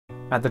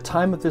At the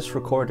time of this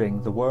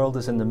recording, the world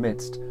is in the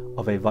midst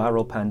of a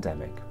viral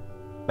pandemic.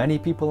 Many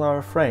people are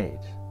afraid.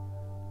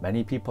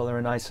 Many people are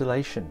in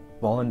isolation,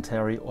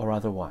 voluntary or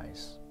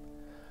otherwise.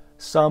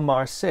 Some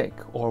are sick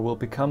or will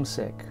become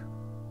sick.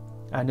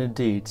 And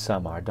indeed,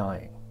 some are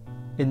dying.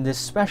 In this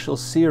special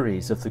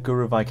series of the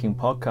Guru Viking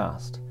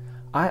Podcast,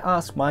 I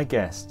ask my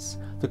guests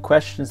the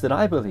questions that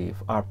I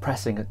believe are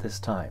pressing at this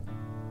time.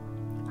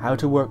 How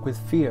to work with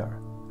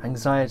fear,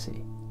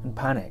 anxiety, and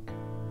panic.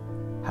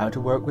 How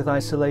to work with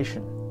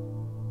isolation.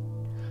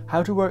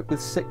 How to work with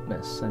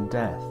sickness and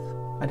death.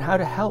 And how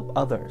to help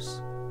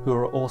others who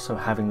are also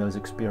having those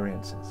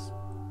experiences.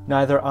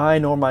 Neither I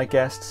nor my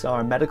guests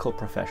are medical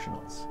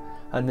professionals,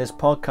 and this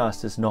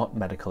podcast is not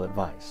medical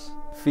advice.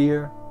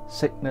 Fear,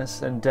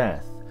 sickness, and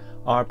death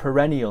are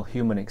perennial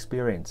human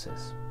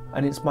experiences,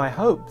 and it's my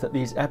hope that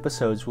these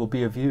episodes will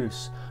be of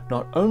use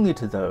not only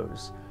to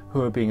those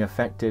who are being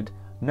affected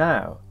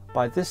now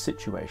by this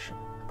situation,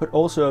 but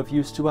also of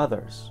use to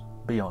others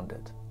beyond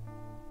it.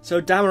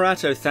 So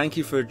Dhammarato, thank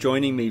you for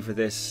joining me for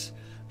this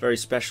very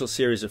special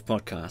series of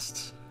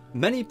podcasts.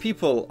 Many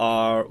people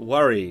are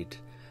worried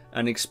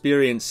and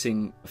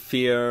experiencing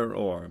fear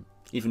or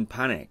even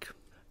panic.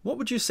 What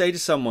would you say to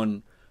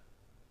someone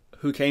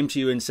who came to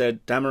you and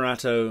said,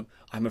 Dhammarato,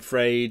 I'm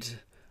afraid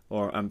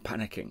or I'm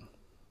panicking?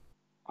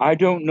 I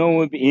don't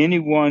know of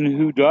anyone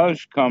who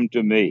does come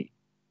to me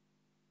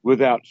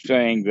without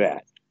saying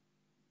that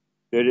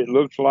it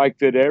looks like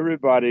that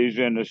everybody's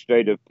in a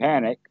state of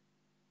panic,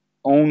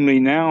 only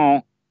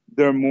now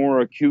they're more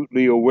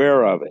acutely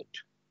aware of it.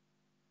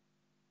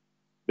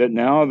 That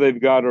now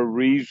they've got a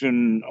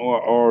reason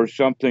or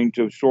something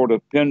to sort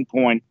of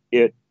pinpoint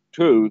it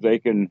to.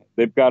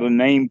 They've got a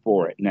name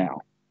for it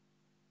now.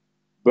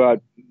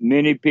 But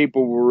many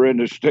people were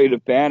in a state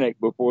of panic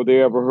before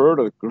they ever heard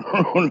of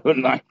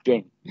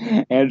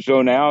COVID-19. And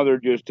so now they're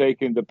just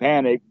taking the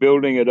panic,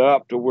 building it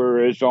up to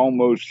where it's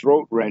almost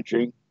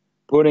throat-wrenching,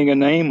 putting a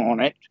name on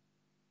it,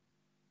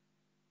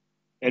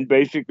 and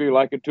basically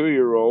like a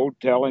 2-year-old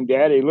telling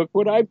Daddy, look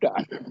what I've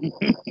done.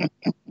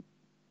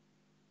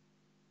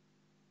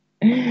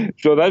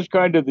 So that's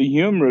kind of the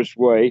humorous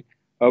way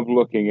of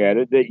looking at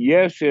it, that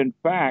yes, in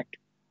fact,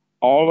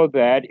 all of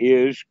that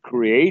is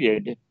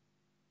created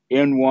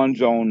in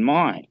one's own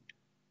mind.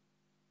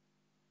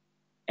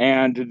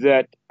 And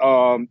that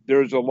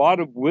there's a lot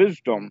of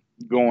wisdom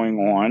going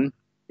on.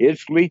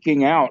 It's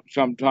leaking out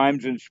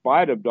sometimes in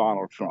spite of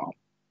Donald Trump.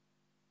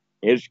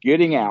 It's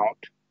getting out.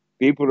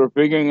 People are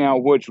figuring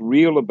out what's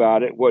real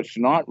about it, what's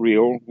not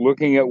real,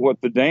 looking at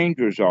what the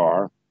dangers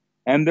are,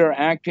 and they're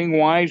acting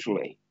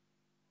wisely.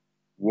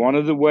 One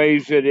of the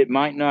ways that it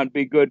might not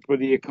be good for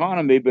the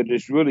economy, but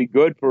it's really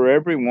good for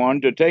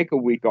everyone to take a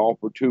week off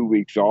or 2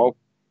 weeks off,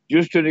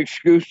 just an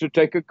excuse to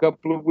take a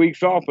couple of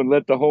weeks off and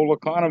let the whole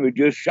economy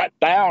just shut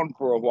down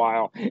for a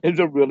while is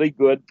a really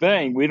good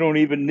thing. We don't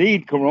even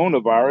need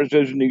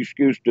coronavirus as an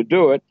excuse to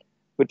do it,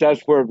 but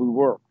that's where we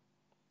work.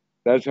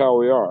 That's how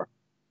we are.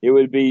 It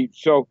would be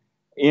so.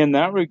 In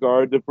that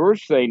regard, the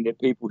first thing that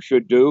people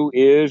should do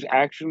is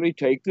actually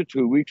take the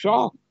 2 weeks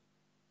off.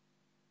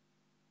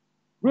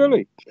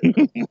 Really.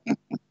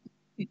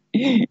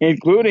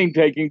 Including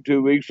taking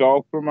 2 weeks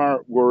off from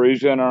our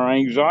worries and our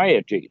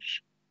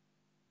anxieties.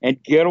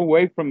 And get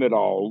away from it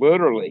all,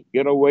 literally.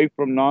 Get away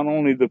from not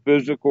only the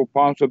physical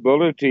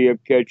possibility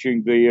of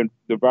catching the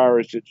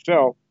virus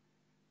itself,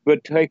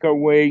 but take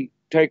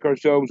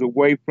ourselves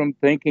away from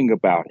thinking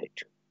about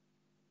it.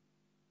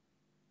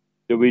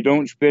 That we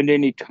don't spend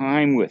any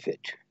time with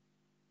it.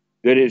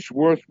 That it's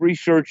worth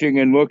researching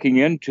and looking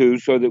into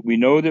so that we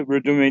know that we're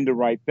doing the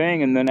right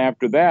thing. And then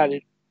after that,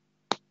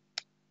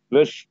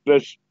 let's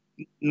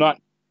not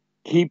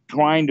keep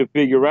trying to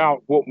figure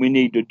out what we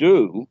need to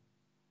do.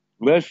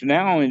 Let's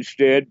now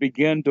instead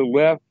begin to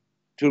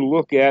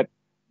look at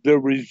the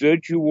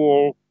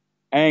residual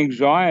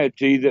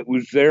anxiety that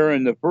was there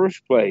in the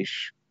first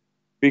place,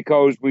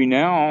 because we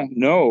now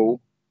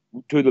know,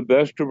 to the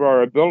best of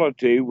our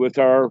ability, with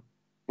our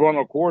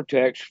frontal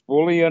cortex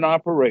fully in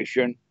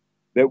operation,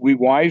 that we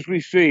wisely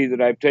see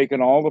that I've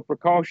taken all the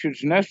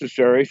precautions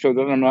necessary so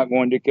that I'm not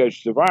going to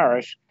catch the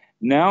virus.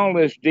 Now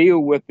let's deal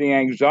with the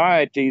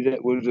anxiety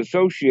that was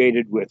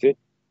associated with it,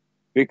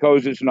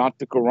 because it's not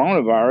the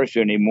coronavirus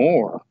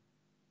anymore.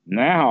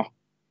 Now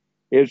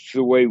it's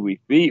the way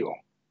we feel.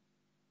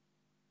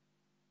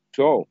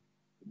 So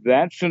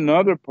that's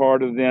another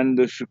part of then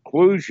the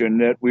seclusion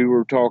that we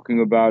were talking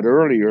about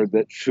earlier,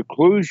 that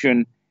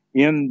seclusion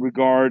in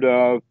regard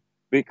of,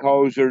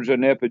 because there's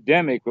an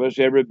epidemic, let's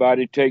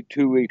everybody take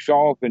 2 weeks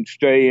off and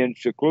stay in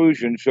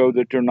seclusion so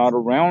that they're not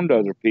around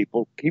other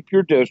people. Keep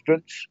your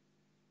distance,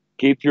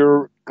 keep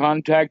your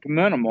contact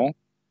minimal,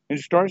 and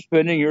start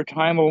spending your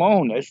time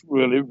alone. That's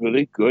really,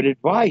 really good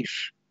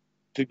advice.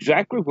 It's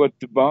exactly what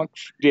the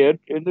monks did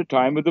in the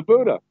time of the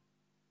Buddha.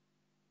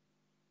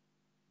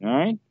 All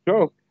right?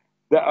 So,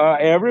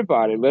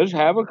 everybody, let's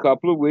have a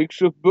couple of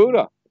weeks of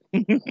Buddha.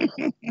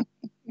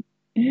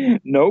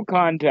 No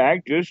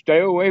contact, just stay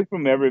away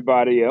from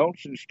everybody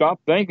else and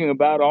stop thinking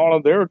about all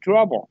of their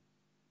trouble.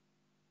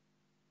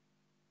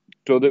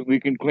 so that we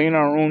can clean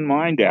our own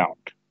mind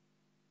out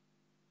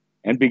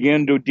and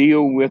begin to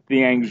deal with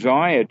the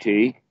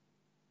anxiety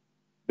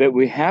that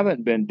we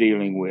haven't been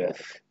dealing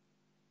with.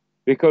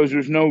 Because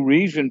there's no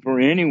reason for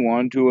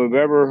anyone to have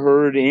ever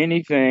heard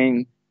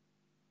anything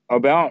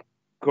about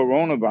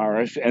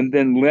coronavirus and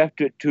then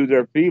left it to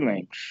their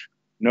feelings.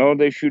 No,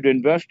 they should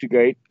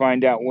investigate,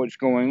 find out what's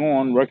going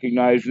on,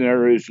 recognize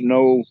there is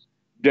no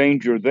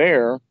danger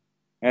there,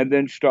 and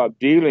then stop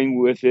dealing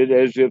with it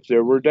as if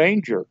there were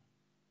danger.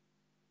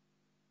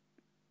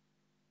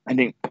 I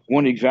think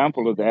one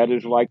example of that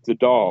is like the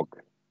dog.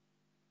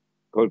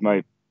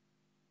 Because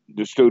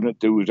the student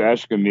who was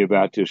asking me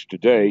about this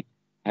today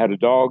had a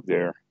dog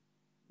there.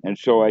 And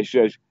so I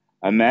says,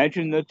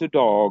 imagine that the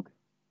dog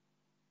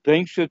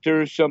thinks that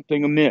there is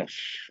something amiss.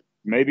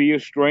 Maybe a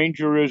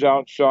stranger is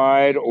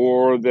outside,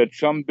 or that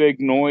some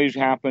big noise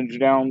happens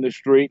down the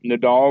street and the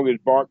dog is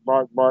bark,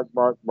 bark, bark,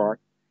 bark, bark.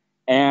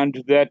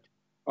 And that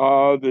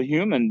the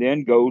human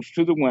then goes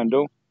to the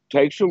window,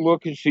 takes a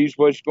look and sees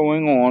what's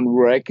going on,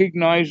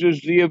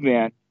 recognizes the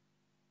event,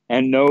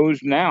 and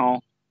knows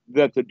now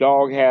that the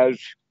dog has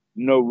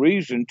no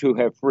reason to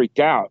have freaked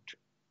out.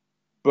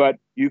 But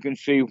you can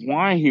see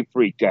why he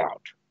freaked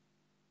out.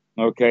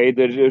 Okay,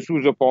 that this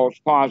was a false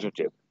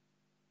positive.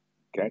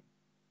 Okay.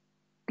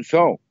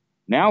 So,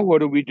 now what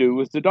do we do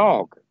with the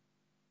dog?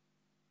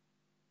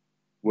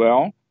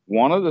 Well,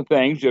 one of the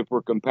things, if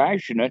we're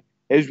compassionate,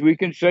 is we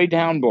can say,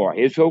 down boy,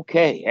 it's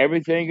okay.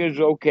 Everything is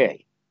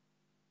okay.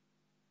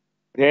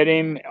 Pet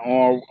him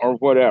or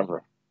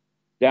whatever.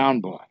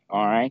 Down boy,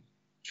 all right?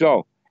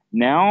 So,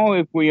 now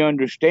if we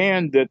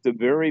understand that the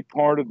very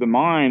part of the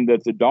mind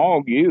that the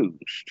dog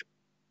used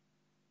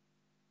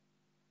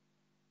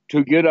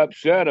to get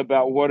upset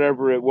about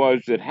whatever it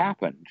was that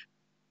happened,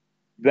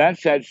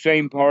 that's that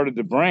same part of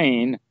the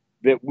brain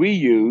that we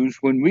use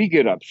when we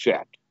get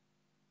upset.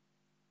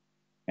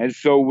 And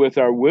so with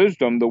our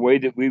wisdom, the way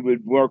that we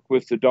would work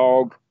with the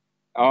dog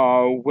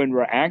when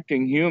we're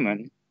acting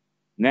human,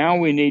 now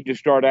we need to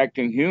start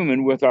acting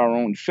human with our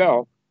own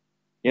self,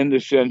 in the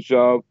sense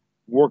of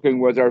working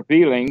with our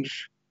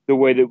feelings the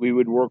way that we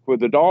would work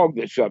with a dog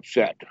that's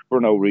upset for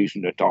no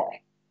reason at all.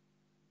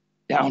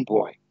 Down,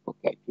 boy.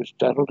 Okay, just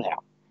settle down.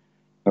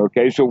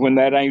 Okay, so when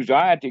that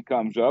anxiety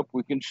comes up,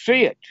 we can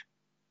see it.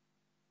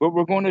 But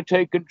we're going to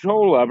take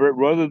control of it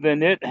rather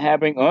than it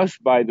having us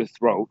by the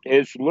throat.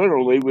 It's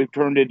literally, we've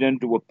turned it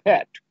into a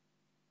pet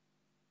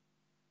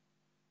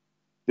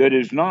that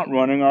is not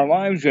running our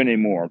lives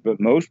anymore. But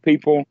most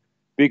people,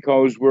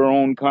 because we're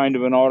on kind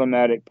of an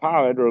automatic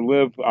pilot or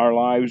live our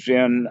lives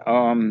in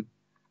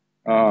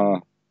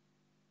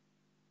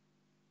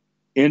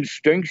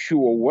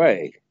instinctual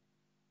way,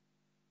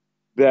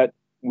 that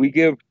we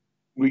give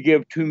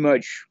too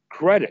much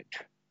credit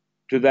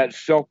to that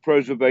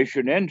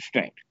self-preservation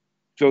instinct.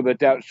 So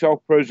that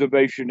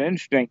self-preservation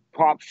instinct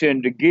pops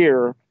into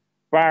gear,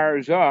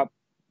 fires up,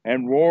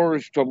 and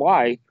roars to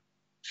life,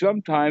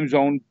 sometimes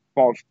on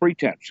false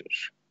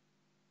pretenses.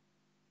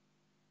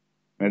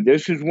 And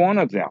this is one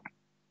of them.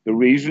 The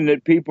reason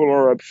that people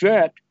are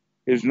upset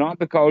is not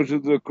because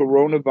of the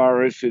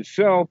coronavirus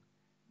itself.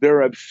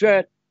 They're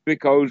upset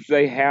because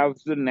they have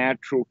the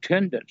natural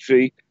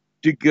tendency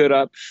to get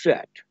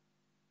upset.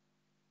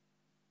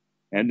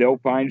 And they'll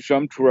find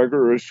some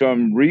trigger or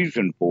some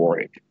reason for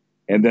it.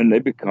 And then they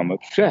become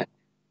upset.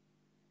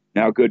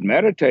 Now, a good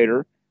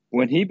meditator,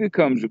 when he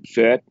becomes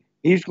upset,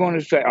 he's going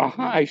to say,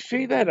 aha, I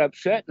see that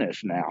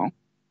upsetness now.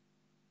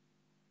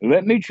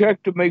 Let me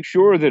check to make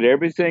sure that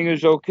everything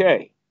is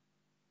okay.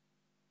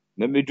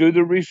 Let me do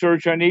the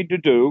research I need to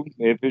do,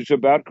 if it's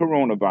about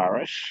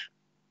coronavirus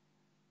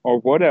or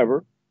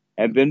whatever,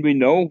 and then we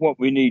know what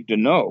we need to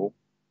know,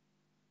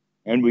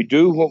 and we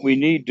do what we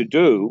need to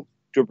do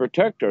to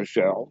protect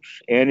ourselves.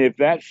 And if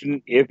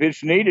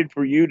it's needed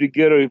for you to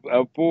get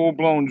a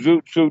full-blown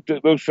zoot suit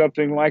that looks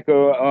something like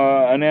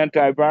an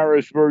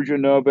antivirus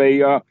version of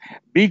a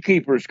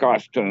beekeeper's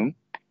costume,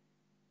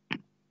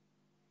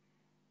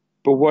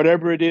 but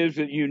whatever it is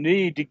that you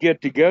need to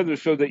get together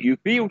so that you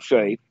feel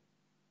safe,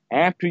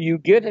 after you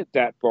get it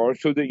that far,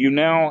 so that you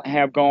now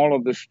have all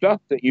of the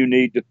stuff that you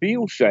need to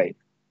feel safe,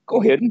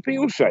 go ahead and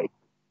feel safe.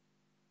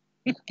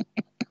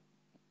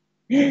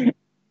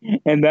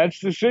 And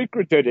that's the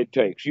secret that it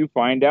takes. You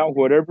find out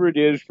whatever it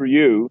is for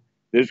you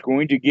that's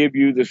going to give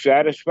you the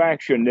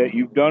satisfaction that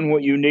you've done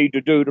what you need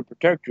to do to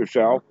protect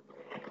yourself.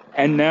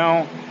 And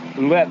now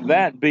let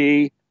that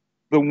be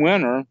the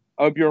winner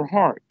of your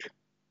heart,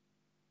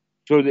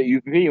 so that you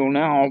feel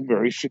now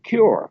very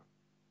secure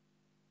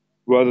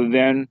rather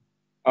than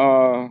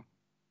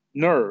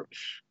nerves.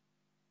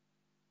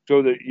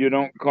 So that you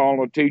don't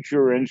call a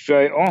teacher and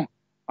say, oh,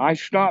 I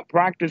stopped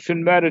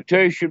practicing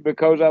meditation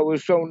because I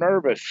was so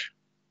nervous.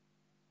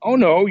 Oh,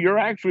 no, you're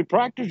actually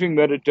practicing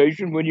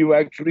meditation when you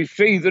actually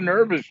see the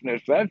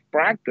nervousness. That's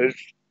practice.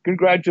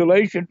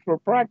 Congratulations for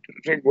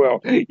practicing well.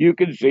 You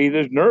can see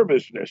this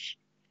nervousness.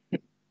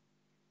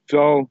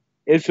 So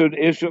it's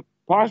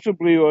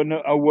possibly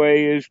a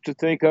way is to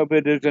think of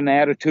it as an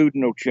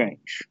attitudinal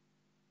change.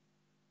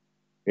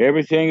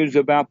 Everything is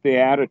about the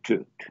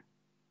attitude.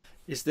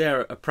 Is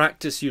there a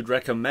practice you'd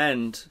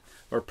recommend,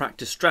 or a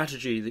practice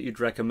strategy that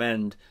you'd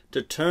recommend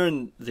to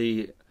turn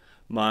the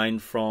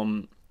mind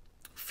from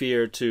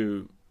fear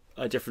to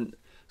a different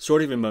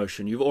sort of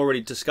emotion? You've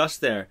already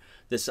discussed there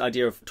this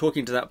idea of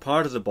talking to that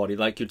part of the body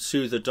like you'd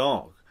soothe a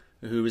dog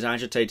who is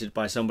agitated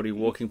by somebody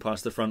walking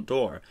past the front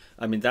door.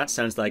 I mean, that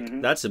sounds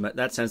like that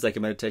sounds like a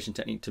meditation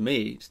technique to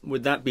me.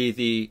 Would that be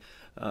the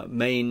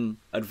main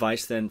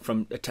advice then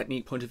from a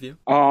technique point of view?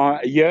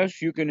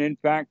 Yes, you can in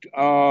fact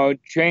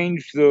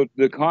change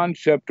the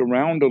concept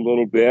around a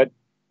little bit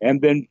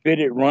and then fit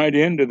it right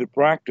into the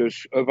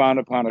practice of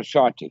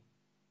Anapanasati.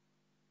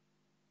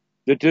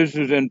 That this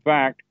is in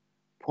fact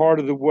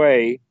part of the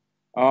way,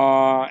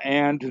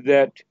 and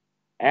that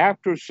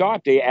after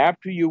sati,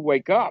 after you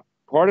wake up,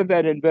 part of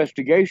that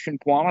investigation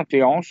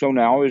quality also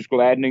now is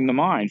gladdening the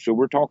mind. So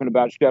we're talking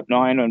about step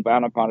 9 of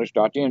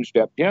Anapanasati and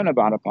step 10 of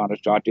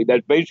Anapanasati.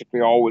 That's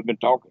basically all we've been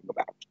talking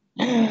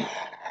about.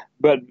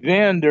 But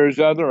then there's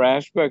other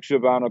aspects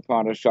of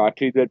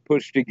Anapanasati that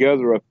puts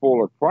together a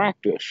fuller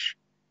practice.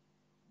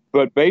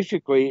 But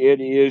basically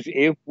it is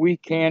if we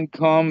can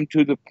come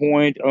to the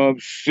point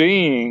of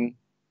seeing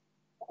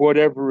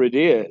whatever it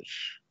is,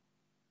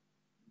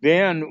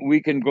 then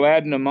we can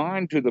gladden the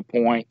mind to the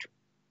point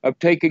of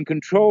taking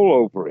control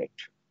over it.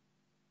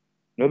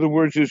 In other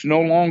words, it's no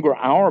longer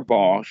our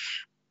boss.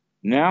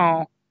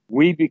 Now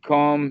we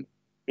become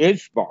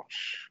its boss.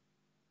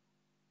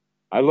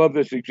 I love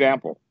this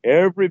example.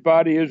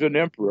 Everybody is an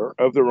emperor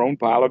of their own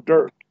pile of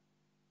dirt.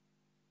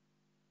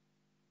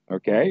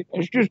 Okay?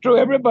 It's just true.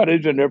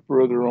 Everybody's an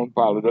emperor of their own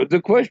pile of dirt.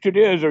 The question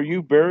is, are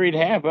you buried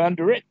half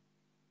under it?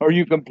 Are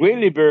you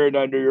completely buried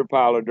under your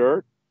pile of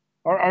dirt?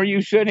 Or are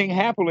you sitting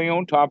happily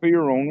on top of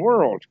your own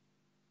world?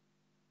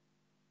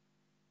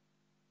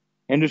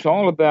 And it's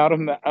all about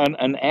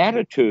an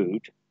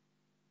attitude.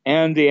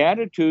 And the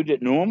attitude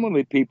that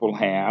normally people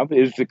have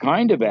is the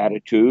kind of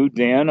attitude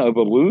then of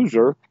a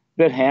loser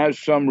that has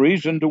some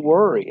reason to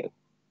worry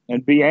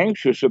and be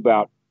anxious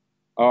about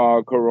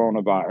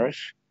coronavirus,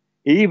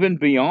 even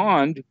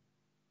beyond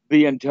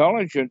the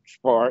intelligence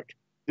part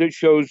that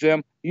shows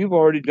them you've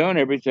already done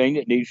everything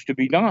that needs to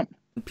be done.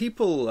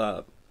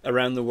 People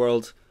around the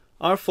world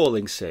are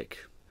falling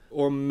sick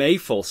or may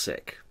fall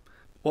sick.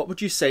 What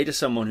would you say to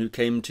someone who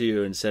came to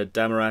you and said,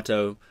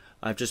 Dhammarato,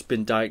 I've just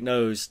been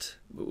diagnosed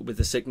with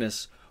the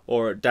sickness,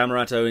 or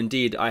Dhammarato,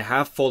 indeed, I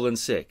have fallen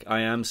sick, I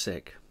am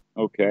sick?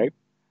 Okay.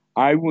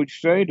 I would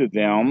say to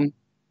them,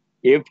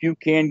 if you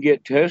can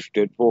get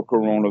tested for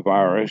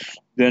coronavirus,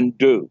 then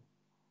do.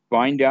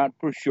 Find out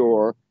for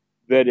sure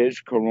that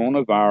it's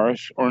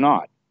coronavirus or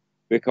not.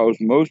 Because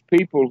most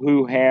people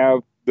who have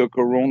the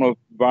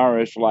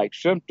coronavirus-like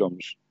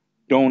symptoms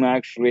don't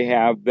actually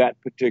have that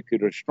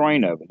particular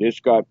strain of it. It's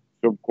got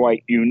some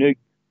quite unique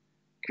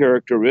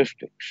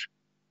characteristics.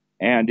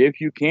 And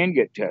if you can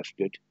get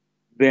tested,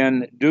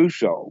 then do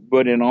so.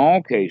 But in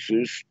all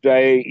cases,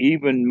 stay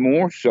even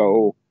more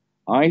so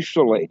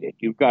isolated.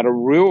 You've got a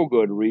real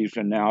good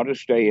reason now to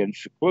stay in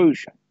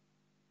seclusion.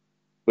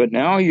 But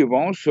now you've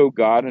also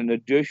got an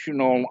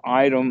additional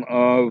item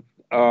of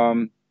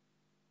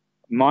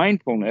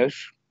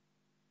mindfulness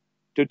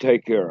to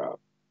take care of.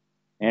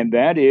 And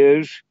that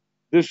is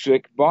the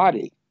sick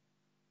body.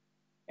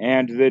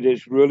 And that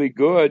it's really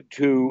good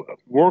to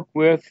work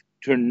with,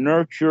 to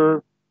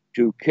nurture,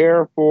 to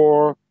care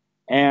for,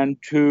 and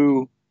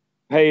to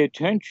pay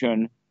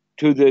attention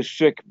to this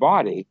sick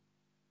body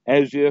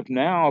as if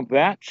now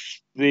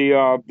that's the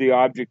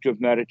object of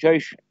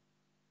meditation.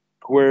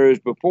 Whereas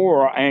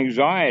before,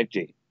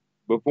 anxiety.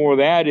 Before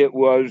that, it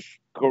was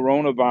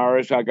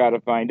coronavirus. I got to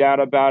find out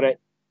about it.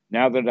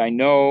 Now that I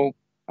know,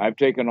 I've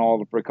taken all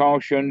the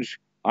precautions.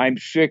 I'm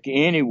sick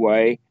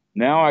anyway.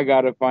 Now I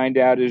got to find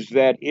out, is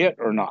that it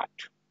or not?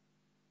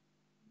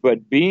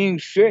 But being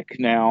sick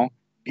now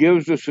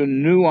gives us a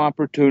new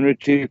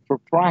opportunity for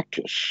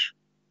practice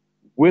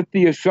with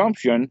the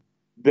assumption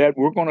that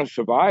we're going to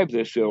survive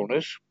this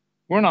illness.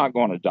 We're not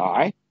going to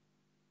die.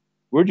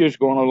 We're just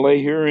going to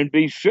lay here and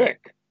be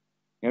sick.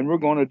 And we're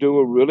going to do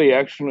a really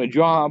excellent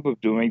job of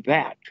doing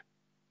that.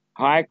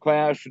 High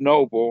class,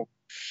 noble,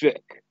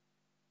 sick.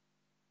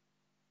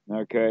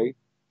 Okay?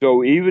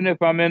 So even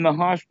if I'm in the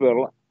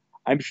hospital,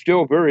 I'm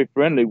still very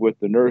friendly with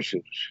the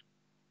nurses.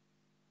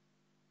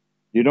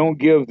 You don't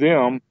give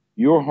them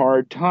your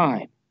hard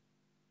time.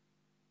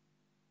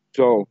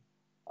 So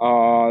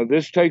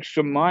this takes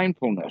some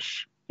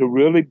mindfulness to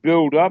really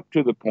build up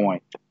to the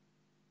point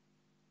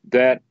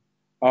that,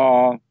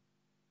 and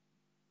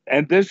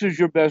this is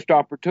your best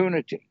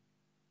opportunity.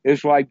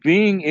 It's like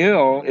being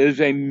ill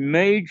is a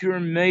major,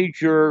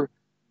 major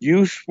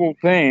useful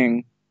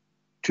thing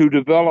to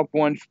develop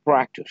one's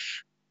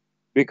practice.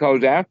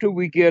 Because after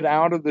we get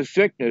out of the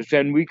sickness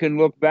and we can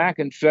look back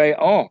and say,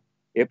 oh,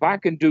 if I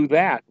can do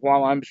that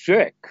while I'm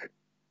sick,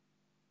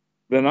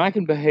 then I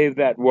can behave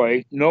that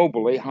way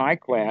nobly, high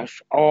class,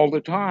 all the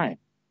time.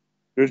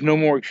 There's no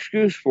more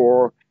excuse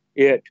for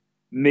it,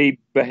 me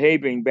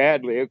behaving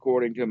badly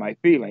according to my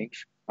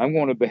feelings. I'm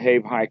going to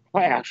behave high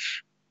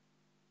class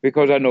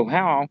because I know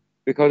how,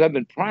 because I've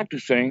been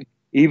practicing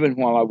even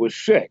while I was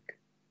sick.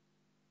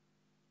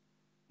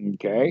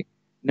 Okay.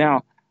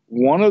 Now,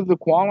 one of the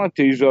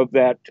qualities of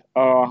that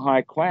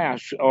high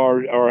class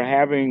are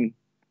having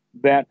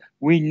that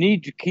we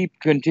need to keep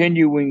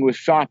continuing with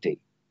sati,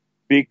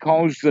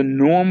 because the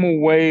normal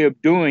way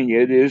of doing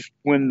it is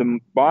when the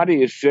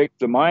body is sick,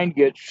 the mind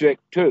gets sick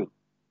too.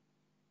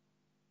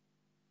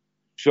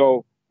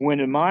 So when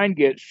the mind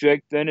gets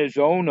sick, then it's,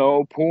 oh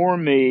no, poor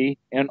me,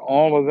 and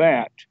all of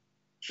that.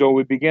 So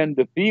we begin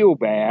to feel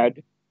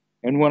bad.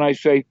 And when I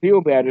say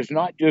feel bad, it's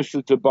not just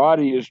that the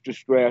body is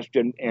distressed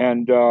and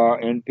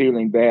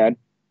feeling bad.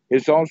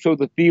 It's also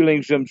the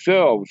feelings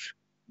themselves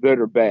that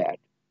are bad,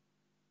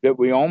 that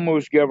we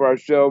almost give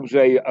ourselves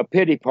a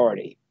pity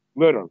party,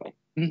 literally.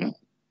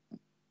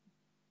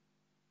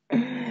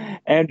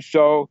 And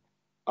so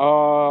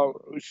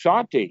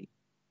sati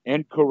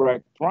and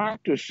correct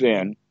practice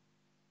then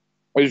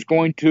is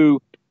going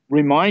to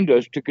remind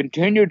us to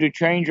continue to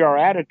change our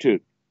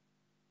attitude,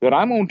 that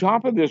I'm on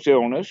top of this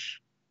illness,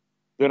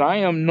 that I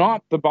am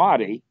not the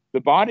body. The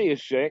body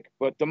is sick,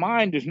 but the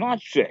mind is not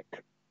sick.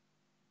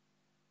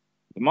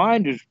 The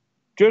mind is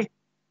just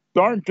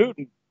darn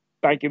tootin',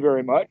 thank you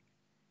very much.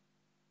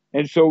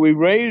 And so we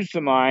raise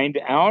the mind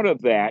out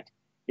of that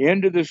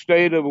into the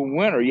state of a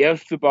winner.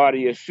 Yes, the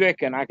body is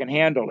sick, and I can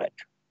handle it.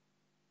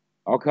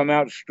 I'll come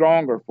out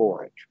stronger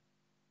for it.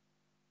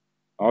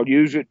 I'll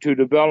use it to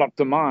develop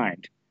the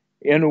mind.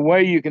 In a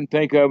way, you can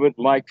think of it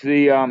like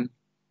some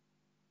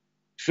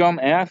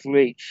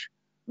athletes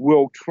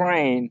will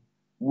train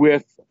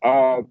with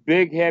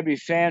big, heavy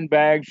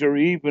sandbags or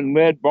even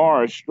lead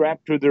bars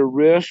strapped to their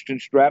wrists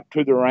and strapped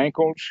to their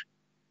ankles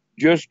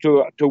just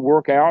to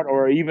work out,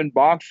 or even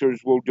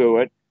boxers will do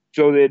it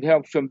so that it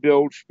helps them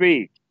build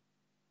speed.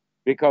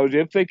 Because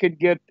if they could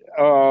get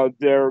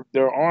their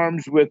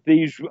arms with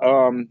these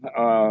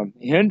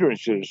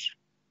hindrances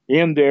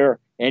in there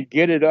and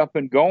get it up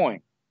and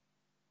going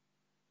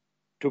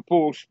to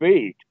full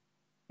speed,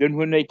 then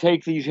when they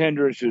take these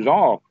hindrances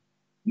off,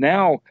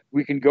 now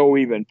we can go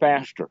even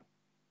faster.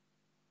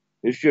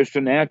 It's just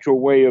a natural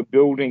way of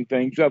building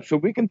things up. So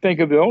we can think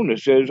of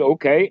illness as,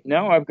 okay,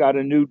 now I've got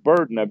a new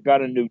burden. I've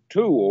got a new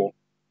tool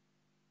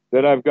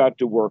that I've got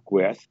to work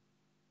with,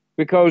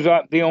 because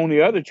the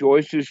only other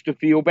choice is to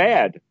feel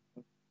bad,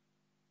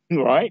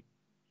 right?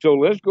 So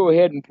let's go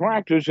ahead and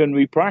practice, and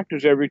we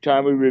practice every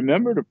time we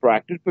remember to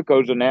practice,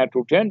 because the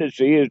natural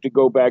tendency is to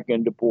go back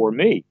into poor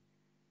me.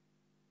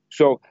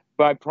 So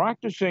by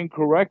practicing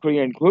correctly,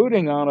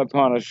 including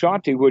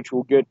Anapanasati, which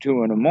we'll get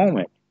to in a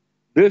moment,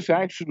 this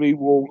actually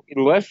will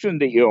lessen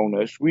the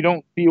illness. We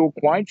don't feel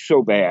quite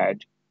so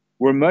bad.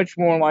 We're much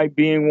more like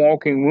being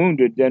walking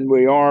wounded than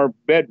we are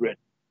bedridden,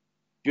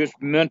 just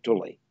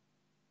mentally.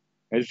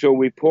 And so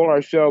we pull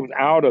ourselves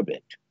out of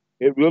it.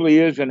 It really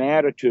is an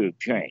attitude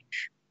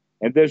change.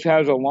 And this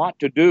has a lot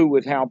to do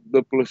with how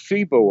the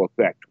placebo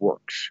effect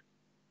works.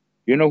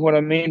 You know what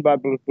I mean by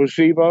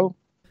placebo?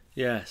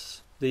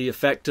 Yes, the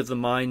effect of the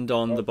mind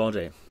on the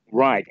body.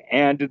 Right,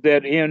 and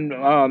that in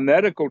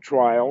medical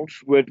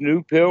trials with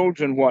new pills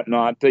and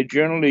whatnot, they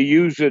generally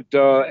use it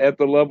at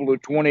the level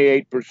of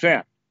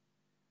 28%.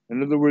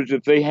 In other words,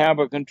 if they have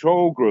a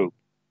control group,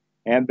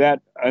 and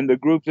the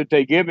group that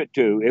they give it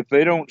to, if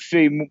they don't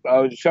see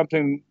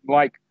something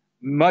like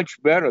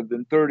much better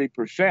than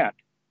 30%,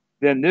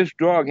 then this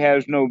drug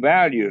has no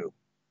value.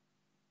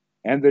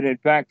 And that, in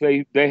fact,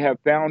 they have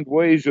found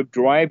ways of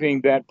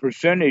driving that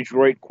percentage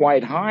rate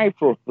quite high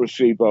for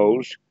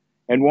placebos.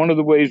 And one of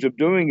the ways of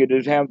doing it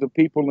is have the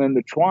people in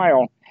the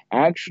trial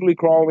actually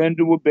crawl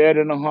into a bed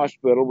in a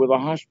hospital with a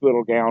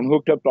hospital gown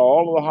hooked up to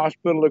all of the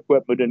hospital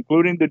equipment,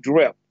 including the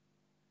drip.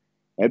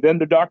 And then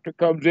the doctor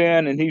comes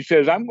in and he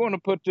says, I'm going to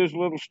put this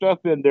little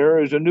stuff in there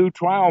as a new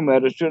trial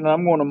medicine, and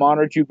I'm going to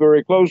monitor you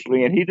very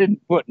closely. And he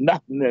didn't put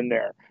nothing in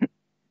there,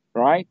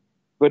 right?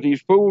 But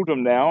he's fooled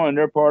them now, and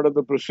they're part of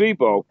the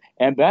placebo.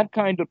 And that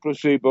kind of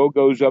placebo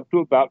goes up to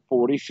about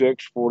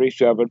 46,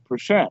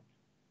 47%.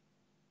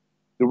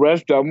 The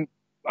rest of them,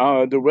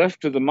 the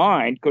rest of the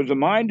mind, because the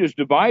mind is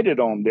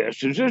divided on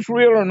this. Is this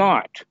real or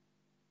not?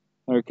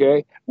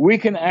 Okay? We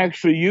can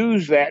actually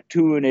use that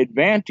to an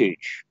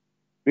advantage,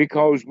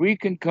 because we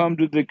can come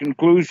to the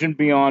conclusion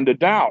beyond a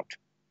doubt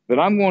that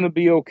I'm going to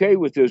be okay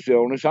with this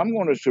illness. I'm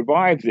going to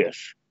survive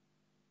this.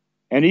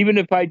 And even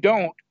if I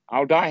don't,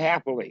 I'll die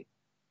happily.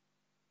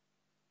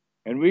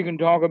 And we can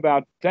talk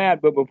about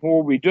that, but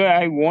before we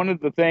die, one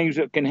of the things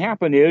that can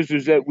happen is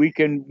that we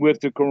can, with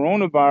the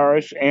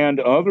coronavirus and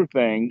other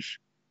things,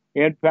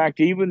 in fact,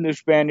 even the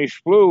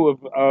Spanish flu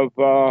of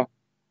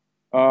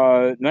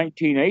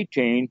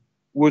 1918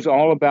 was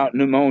all about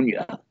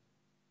pneumonia.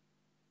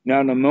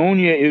 Now,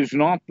 pneumonia is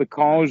not the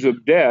cause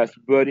of death,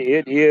 but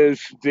it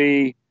is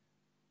the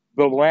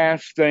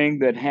last thing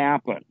that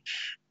happens,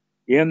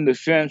 in the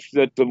sense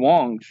that the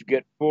lungs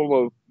get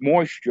full of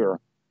moisture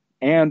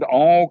and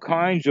all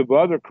kinds of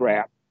other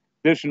crap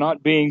that's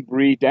not being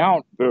breathed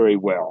out very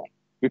well,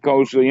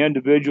 because the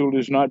individual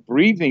is not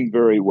breathing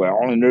very well,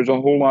 and there's a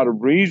whole lot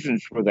of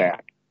reasons for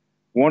that.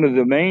 One of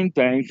the main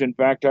things, in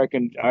fact, I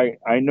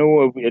know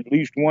of at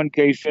least one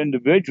case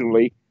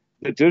individually,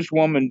 that this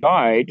woman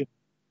died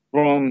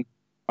from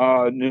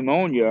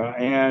pneumonia,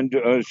 and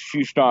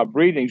she stopped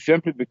breathing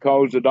simply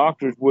because the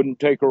doctors wouldn't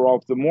take her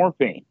off the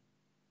morphine.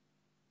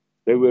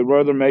 They would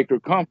rather make her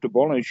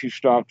comfortable, and she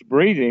stopped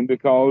breathing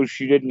because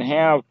she didn't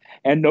have,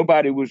 and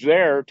nobody was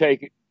there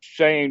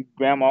saying,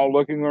 Grandma,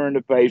 looking her in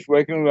the face,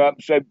 waking her up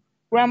and say,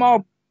 Grandma,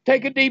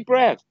 take a deep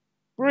breath,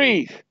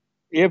 breathe.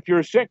 If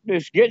your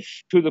sickness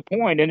gets to the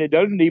point, and it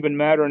doesn't even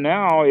matter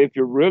now if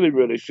you're really,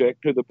 really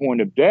sick to the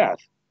point of death,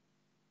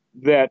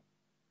 that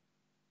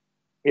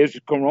is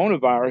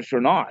coronavirus or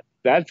not,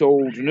 that's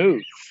old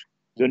news.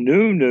 The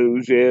new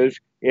news is,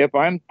 if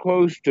I'm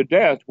close to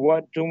death,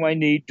 what do I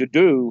need to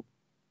do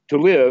to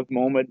live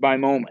moment by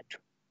moment?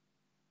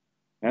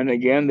 And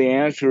again, the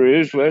answer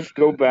is, let's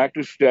go back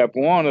to step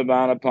one of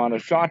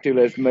Anapanasati.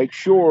 Let's make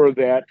sure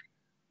that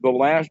the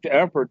last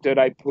effort that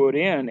I put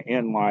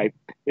in life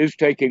is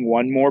taking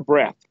one more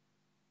breath.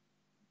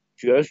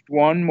 Just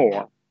one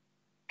more.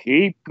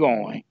 Keep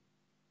going.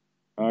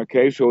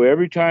 Okay, so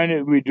every time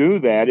that we do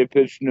that, if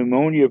it's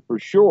pneumonia for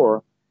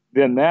sure,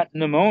 then that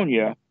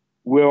pneumonia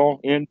will,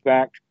 in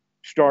fact,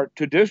 start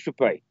to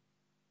dissipate.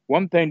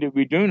 One thing that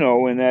we do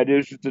know, and that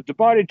is that the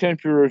body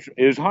temperature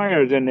is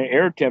higher than the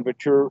air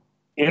temperature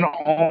in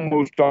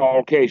almost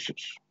all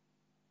cases.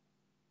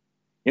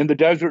 In the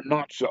desert,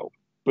 not so,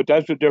 but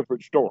that's a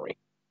different story,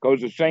 because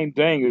the same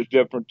thing is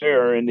different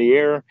there. In the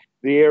air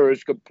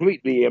is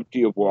completely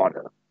empty of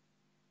water.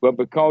 But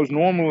because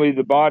normally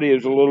the body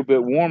is a little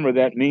bit warmer,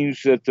 that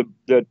means that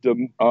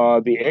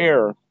the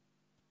air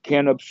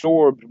can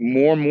absorb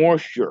more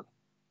moisture.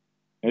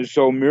 And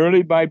so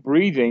merely by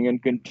breathing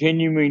and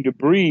continuing to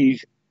breathe,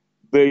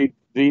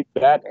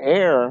 that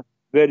air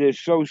that is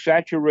so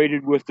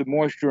saturated with the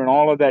moisture and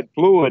all of that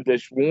fluid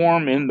that's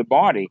warm in the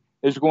body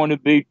is going to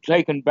be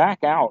taken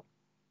back out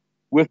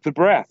with the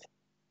breath.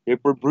 If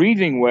we're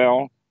breathing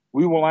well,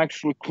 we will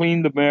actually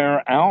clean the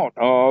air out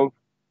of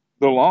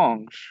the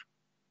lungs.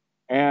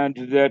 And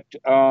that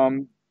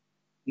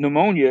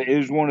pneumonia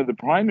is one of the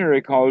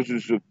primary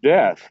causes of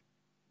death.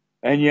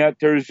 And yet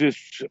there's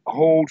this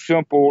whole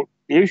simple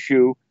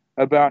issue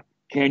about,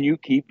 can you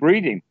keep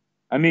breathing?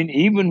 I mean,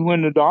 even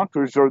when the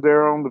doctors are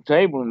there on the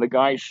table and the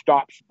guy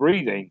stops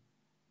breathing,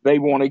 they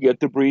want to get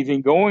the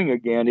breathing going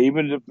again,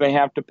 even if they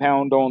have to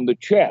pound on the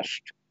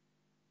chest.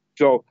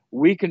 So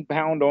we can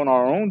pound on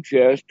our own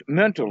chest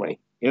mentally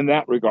in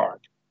that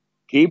regard.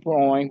 Keep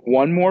going,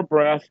 one more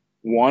breath,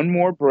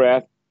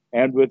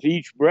 and with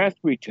each breath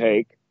we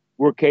take,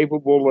 we're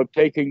capable of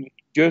taking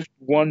just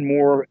one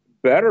more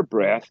better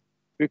breath,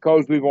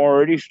 because we've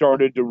already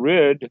started to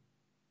rid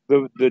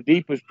the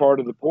deepest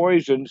part of the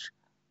poisons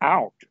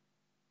out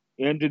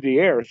into the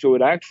air. So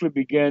it actually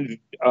begins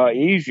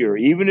easier.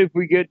 Even if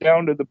we get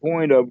down to the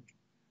point of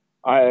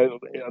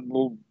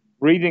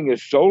breathing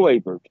is so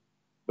labored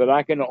that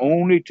I can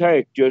only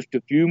take just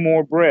a few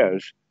more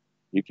breaths,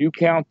 if you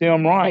count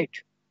them right,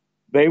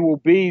 they will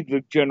be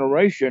the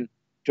generation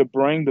to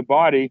bring the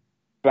body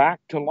back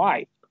to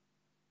life.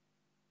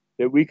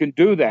 That we can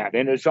do that.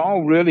 And it's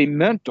all really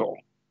mental.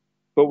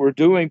 But we're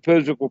doing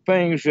physical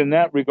things in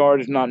that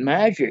regard is not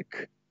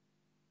magic.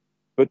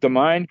 But the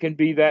mind can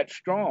be that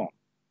strong.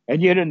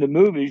 And yet in the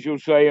movies, you'll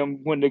say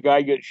when the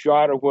guy gets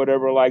shot or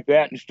whatever like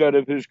that, instead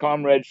of his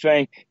comrades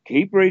saying,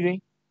 keep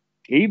breathing,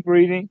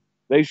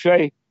 they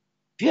say,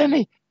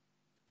 Jimmy,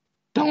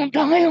 don't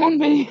die on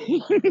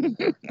me.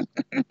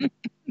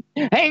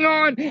 Hang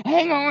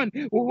on.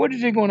 Well, what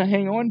is he going to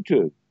hang on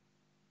to?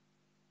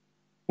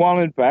 While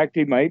in fact,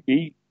 he might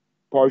be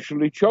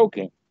partially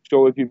choking.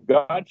 So if you've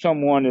got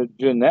someone that's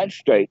in that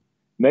state,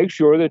 make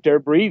sure that they're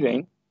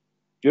breathing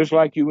just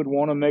like you would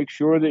want to make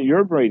sure that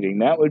you're breathing.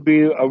 That would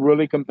be a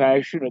really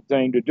compassionate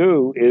thing to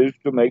do, is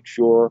to make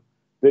sure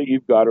that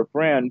you've got a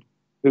friend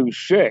who's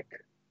sick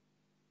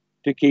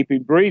to keep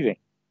him breathing.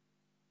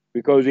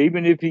 Because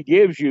even if he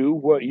gives you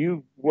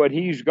what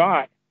he's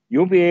got,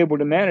 you'll be able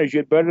to manage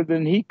it better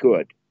than he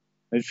could.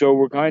 And so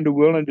we're kind of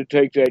willing to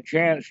take that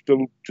chance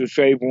to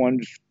save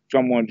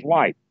someone's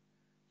life.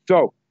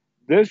 So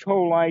this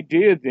whole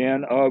idea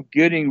then of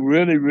getting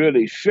really,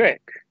 really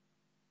sick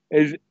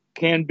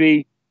can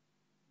be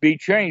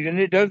changed. And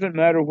it doesn't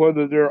matter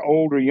whether they're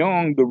old or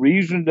young. The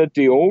reason that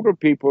the older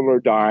people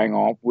are dying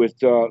off with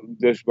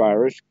this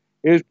virus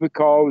is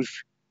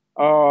because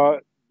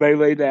they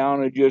lay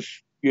down and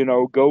just,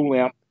 go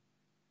limp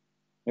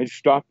and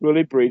stop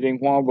really breathing,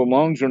 while the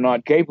lungs are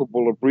not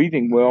capable of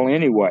breathing well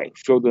anyway.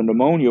 So the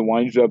pneumonia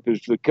winds up as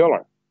the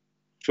killer.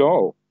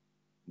 So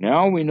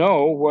now we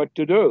know what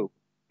to do.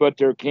 But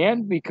there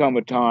can become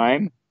a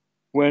time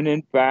when,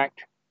 in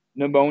fact,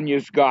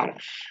 pneumonia's got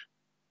us.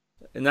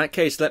 In that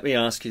case, let me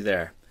ask you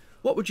there.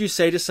 What would you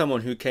say to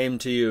someone who came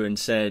to you and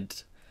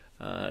said,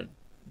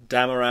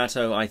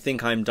 Dhammarato, I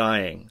think I'm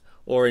dying,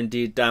 or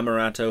indeed,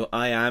 Dhammarato,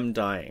 I am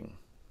dying?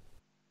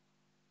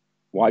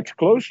 Watch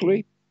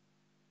closely.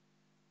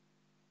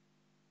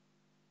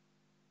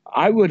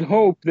 I would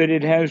hope that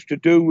it has to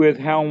do with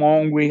how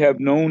long we have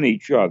known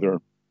each other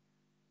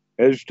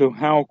as to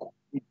how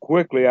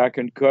quickly I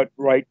can cut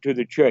right to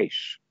the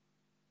chase.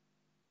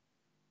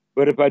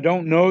 But if I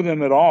don't know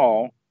them at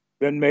all,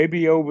 then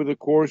maybe over the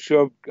course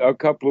of a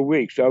couple of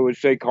weeks, I would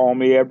say call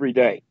me every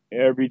day.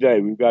 Every day.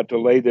 We've got to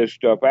lay this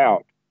stuff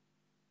out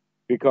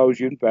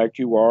because, in fact,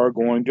 you are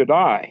going to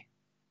die.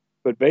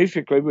 But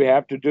basically, we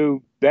have to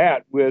do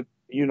that with,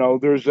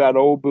 there's that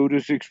old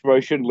Buddhist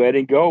expression,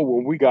 letting go.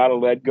 Well, we got to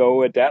let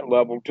go at that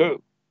level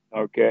too,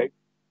 okay?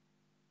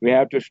 We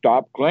have to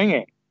stop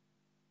clinging.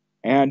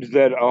 And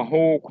that a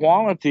whole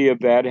quality of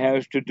that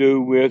has to do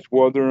with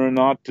whether or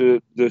not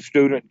the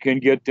student can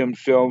get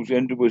themselves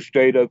into a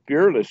state of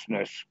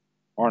fearlessness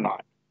or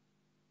not.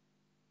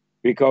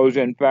 Because,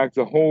 in fact,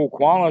 the whole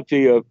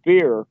quality of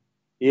fear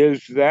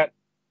is that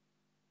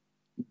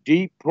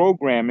deep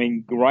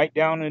programming right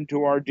down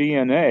into our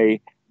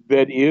DNA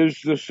that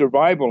is the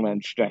survival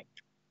instinct.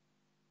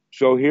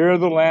 So here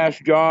the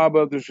last job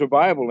of the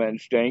survival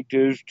instinct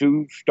is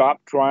to stop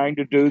trying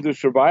to do the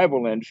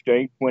survival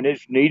instinct when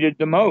it's needed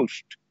the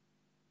most.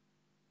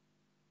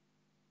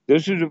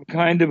 This is a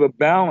kind of a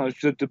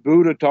balance that the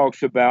Buddha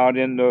talks about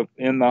in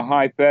the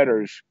high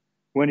fetters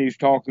when he's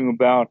talking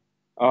about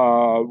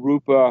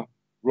rupa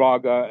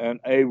raga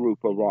and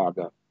arupa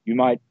raga. You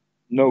might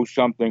know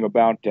something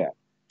about that.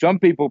 Some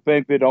people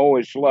think that,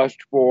 it's lust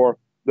for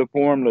the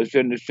formless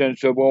in the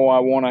sense of, I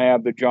want to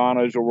have the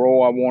jhanas,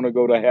 or, I want to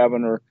go to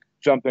heaven, or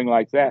something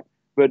like that.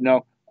 But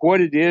no,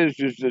 what it is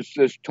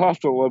this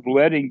tussle of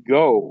letting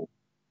go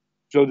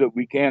so that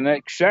we can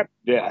accept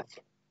death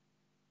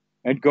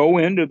and go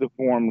into the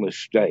formless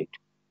state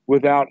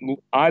without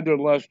either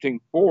lusting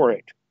for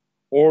it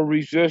or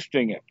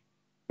resisting it,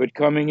 but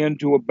coming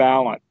into a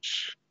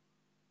balance.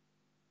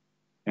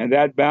 And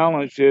that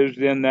balance is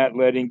then that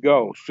letting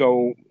go.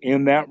 So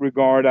in that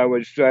regard, I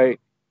would say,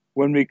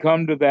 when we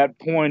come to that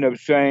point of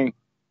saying,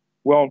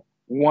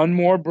 one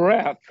more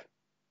breath,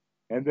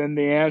 and then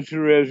the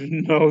answer is,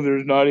 no,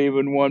 there's not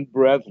even one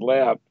breath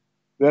left,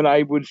 then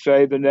I would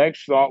say the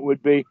next thought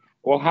would be,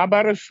 how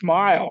about a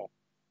smile?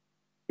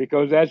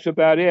 Because that's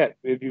about it.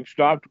 If you've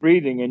stopped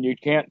breathing and you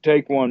can't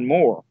take one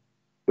more.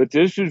 But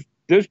this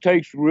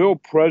takes real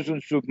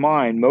presence of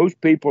mind.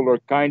 Most people are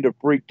kind of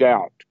freaked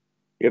out.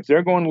 If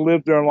they're going to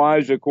live their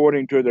lives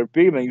according to their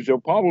feelings, they'll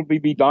probably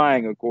be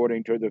dying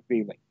according to their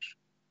feelings.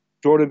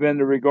 Sort of in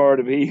the regard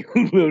of he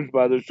who lives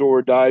by the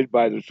sword dies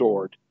by the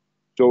sword.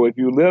 So if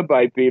you live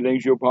by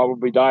feelings, you'll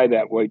probably die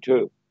that way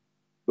too.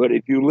 But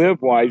if you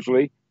live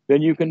wisely,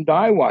 then you can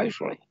die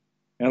wisely.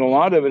 And a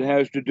lot of it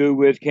has to do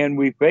with, can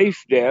we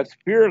face death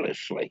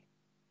fearlessly?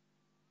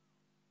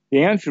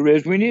 The answer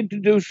is we need to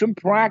do some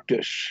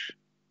practice.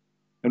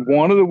 And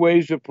one of the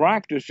ways of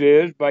practice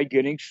is by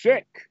getting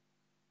sick.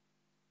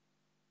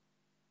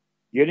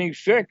 Getting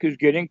sick is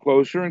getting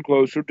closer and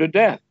closer to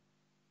death.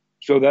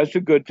 So that's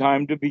a good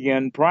time to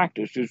begin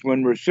practice, is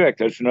when we're sick.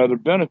 That's another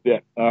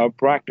benefit of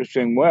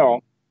practicing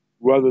well,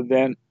 rather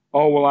than,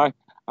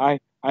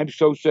 I'm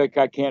so sick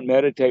I can't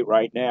meditate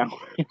right now.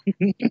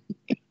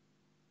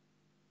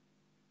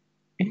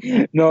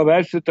 No,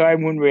 that's the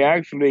time when we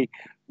actually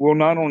will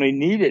not only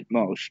need it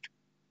most,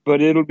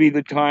 but it'll be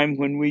the time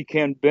when we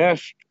can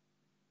best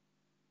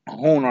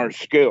hone our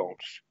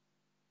skills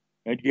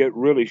and get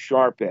really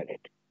sharp at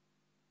it.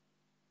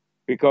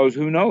 Because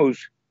who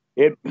knows,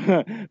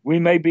 we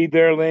may be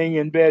there laying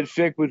in bed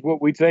sick with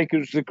what we think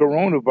is the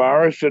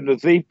coronavirus, and the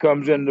thief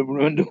comes in the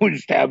window and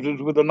stabs us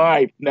with a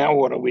knife. Now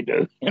what do we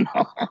do?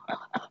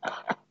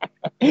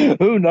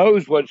 Who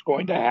knows what's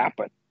going to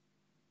happen?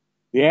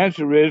 The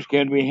answer is,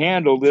 can we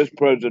handle this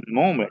present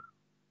moment?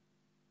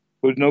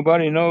 Because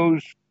nobody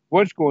knows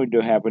what's going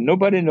to happen.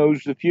 Nobody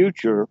knows the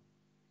future.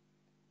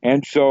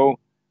 And so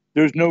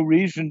there's no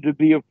reason to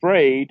be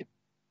afraid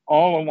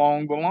all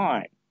along the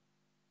line.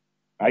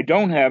 I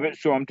don't have it,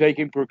 so I'm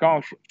taking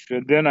precautions.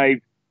 And then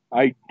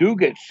I do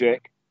get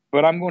sick,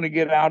 but I'm going to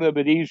get out of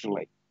it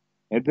easily.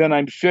 And then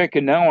I'm sick,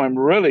 and now I'm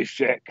really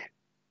sick.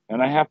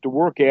 And I have to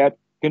work at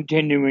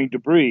continuing to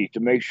breathe to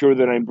make sure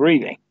that I'm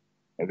breathing.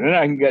 And then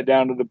I can get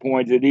down to the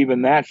point that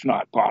even that's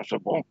not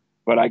possible,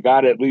 but I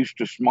got at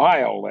least a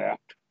smile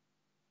left.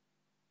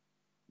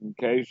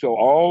 Okay, so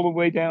all the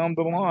way down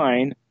the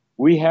line,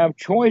 we have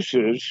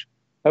choices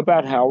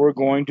about how we're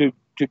going to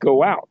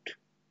go out.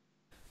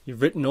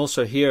 You've written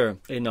also here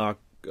in our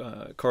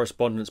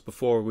correspondence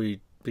before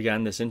we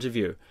began this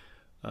interview,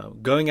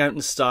 going out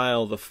in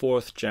style, the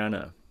fourth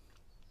jhana,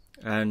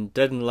 and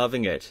Dead and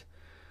Loving It,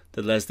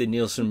 the Leslie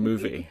Nielsen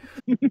movie.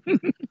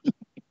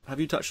 Have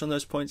you touched on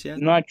those points yet?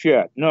 Not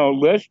yet. No,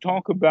 let's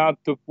talk about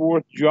the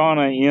fourth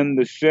jhana in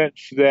the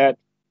sense that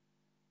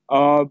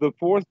the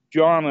fourth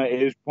jhana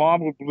is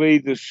probably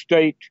the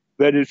state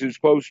that is as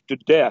close to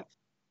death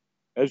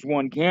as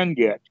one can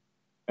get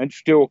and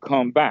still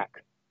come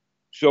back.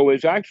 So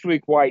it's actually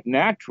quite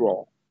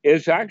natural.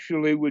 It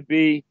actually would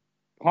be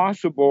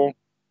possible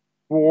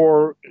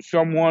for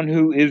someone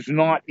who is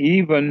not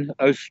even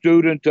a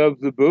student of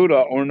the Buddha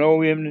or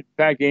know, in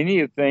fact,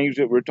 any of the things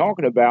that we're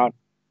talking about,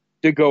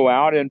 to go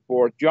out in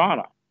fourth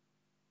jhana.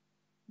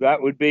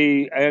 That would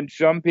be, and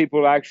some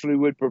people actually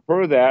would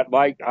prefer that,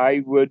 like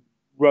I would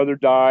rather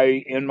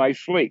die in my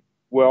sleep.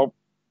 Well,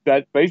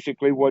 that's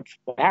basically what's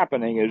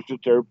happening, is that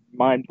their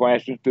mind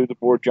passes through the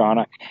fourth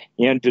jhana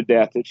into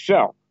death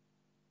itself.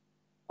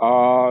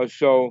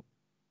 So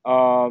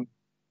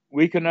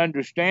we can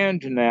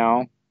understand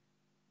now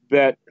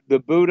that the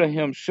Buddha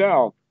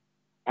himself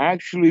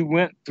actually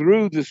went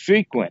through the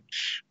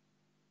sequence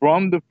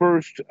from the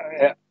first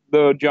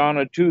the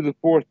jhana to the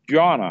fourth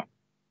jhana,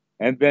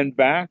 and then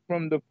back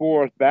from the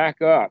fourth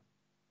back up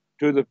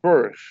to the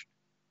first,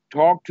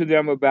 talked to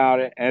them about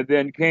it, and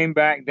then came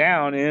back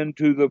down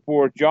into the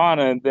fourth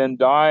jhana and then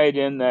died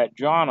in that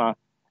jhana.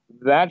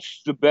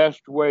 That's the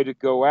best way to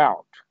go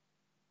out.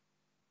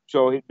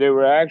 So they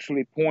were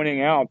actually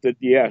pointing out that,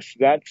 yes,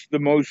 that's the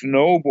most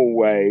noble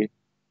way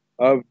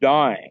of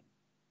dying.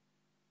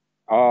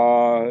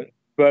 But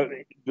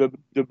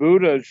the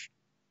Buddha's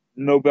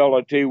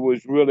nobility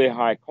was really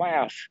high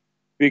class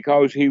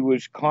because he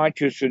was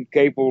conscious and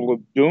capable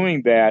of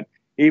doing that,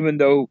 even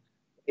though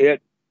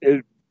it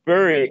is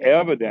very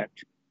evident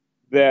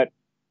that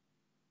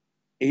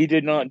he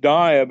did not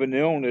die of an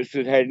illness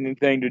that had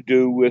anything to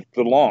do with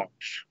the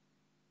lungs.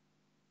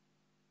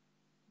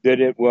 That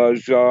it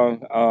was,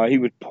 he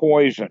was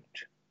poisoned.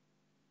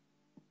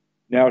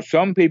 Now,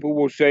 some people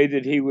will say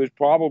that he was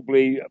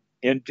probably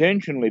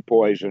intentionally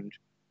poisoned,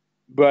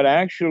 but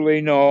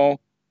actually, no,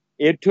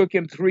 it took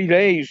him 3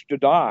 days to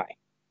die.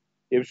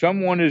 If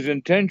someone is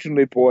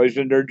intentionally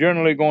poisoned, they're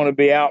generally going to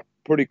be out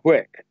pretty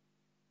quick.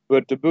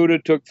 But the Buddha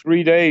took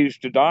 3 days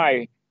to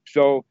die,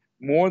 so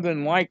more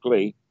than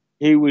likely,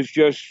 he was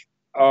just,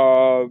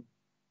 the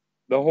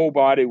whole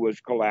body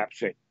was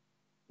collapsing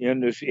in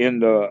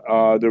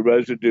the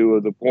residue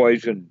of the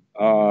poison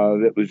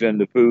that was in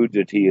the food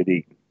that he had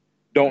eaten.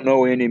 Don't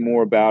know any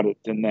more about it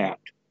than that,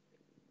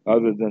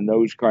 other than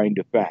those kind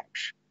of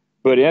facts.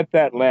 But at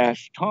that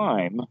last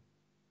time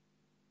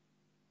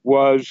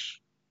was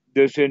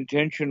this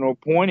intentional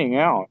pointing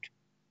out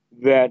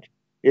that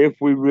if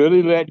we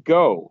really let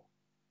go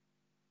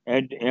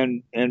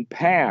and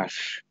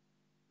pass,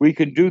 we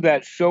can do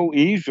that so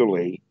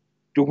easily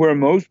to where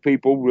most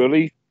people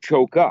really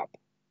choke up,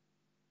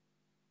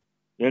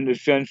 in the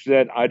sense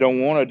that I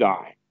don't want to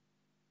die.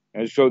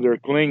 And so they're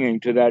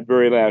clinging to that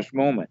very last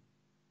moment.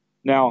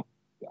 Now,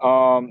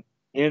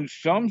 in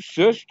some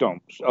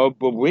systems of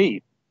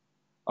belief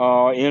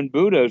in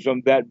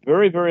Buddhism, that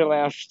very, very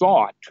last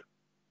thought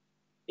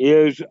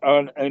is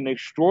an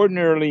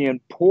extraordinarily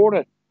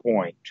important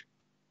point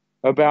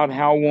about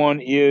how one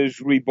is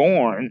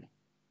reborn.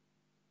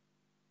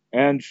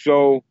 And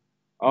so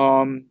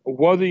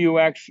whether you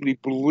actually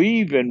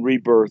believe in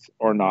rebirth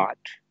or not,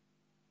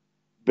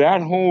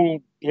 that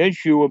whole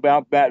issue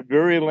about that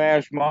very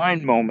last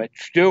mind moment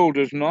still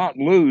does not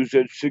lose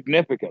its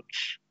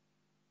significance.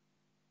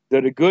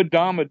 That a good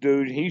Dhamma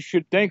dude, he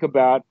should think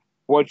about,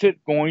 what's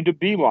it going to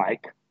be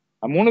like?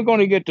 I'm only going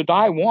to get to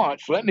die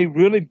once. Let me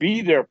really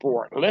be there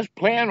for it. Let's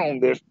plan on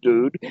this,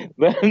 dude.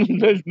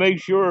 Let's make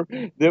sure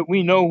that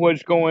we know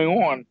what's going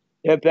on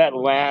at that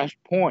last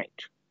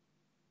point.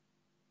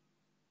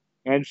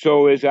 And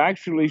so it's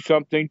actually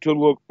something to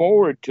look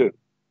forward to,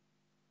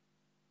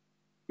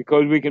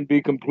 because we can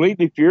be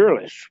completely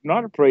fearless,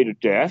 not afraid of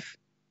death.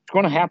 It's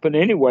going to happen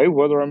anyway,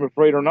 whether I'm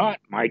afraid or not.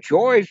 My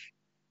choice.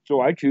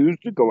 So I choose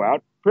to go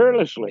out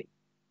fearlessly.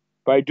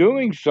 By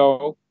doing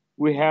so,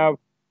 we have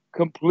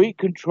complete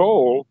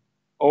control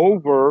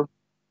over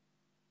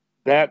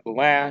that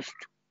last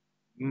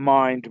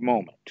mind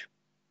moment.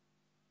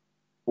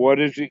 What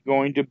is it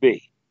going to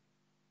be?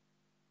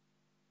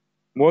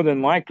 More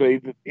than likely,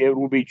 it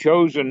will be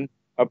chosen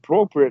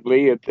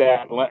appropriately at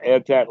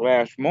that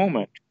last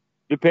moment,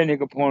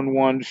 depending upon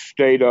one's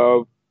state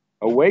of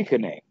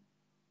awakening.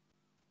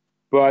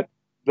 But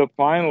the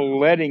final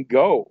letting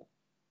go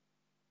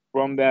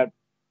from that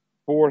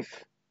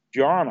fourth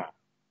jhana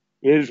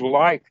is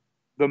like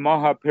the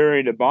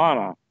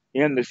Mahaparinibbana,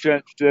 in the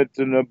sense that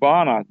the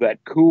nibbana,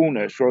 that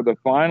coolness or the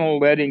final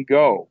letting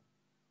go,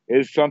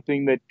 is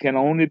something that can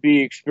only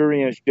be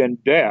experienced in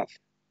death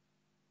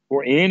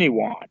for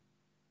anyone.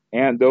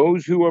 And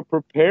those who are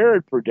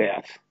prepared for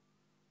death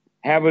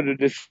have a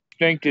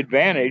distinct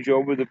advantage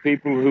over the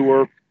people who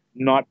are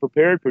not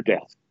prepared for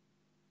death.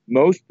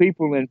 Most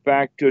people, in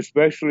fact,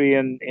 especially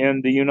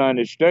in the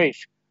United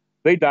States,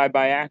 they die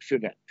by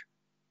accident.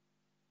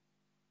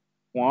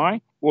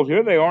 Why? Well,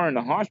 here they are in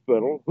the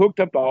hospital, hooked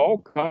up to all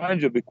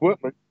kinds of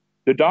equipment.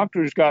 The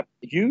doctor's got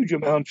huge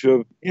amounts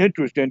of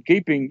interest in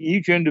keeping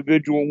each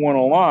individual one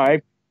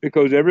alive,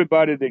 because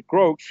everybody that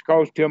croaks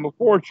costs him a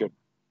fortune.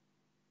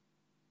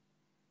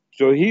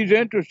 So he's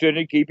interested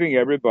in keeping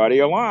everybody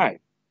alive.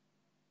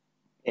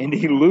 And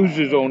he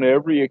loses on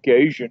every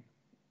occasion.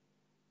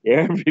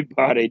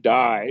 Everybody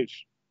dies.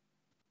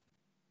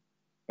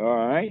 All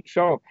right?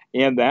 So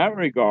in that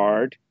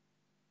regard,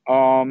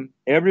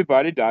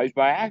 everybody dies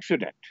by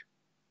accident.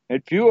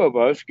 And few of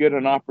us get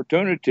an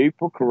opportunity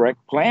for correct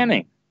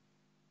planning.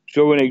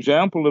 So an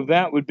example of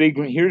that would be,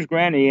 here's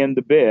Granny in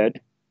the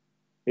bed.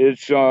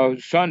 It's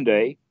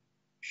Sunday.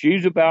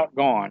 She's about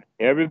gone.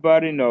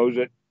 Everybody knows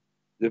it.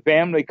 The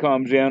family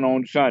comes in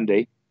on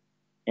Sunday,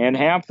 And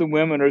half the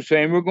women are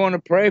saying, we're going to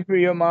pray for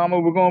you,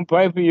 Mama. We're going to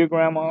pray for you,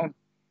 Grandma.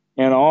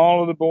 And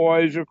all of the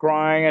boys are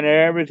crying and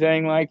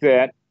everything like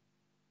that.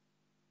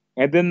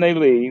 And then they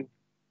leave.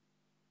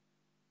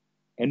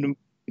 And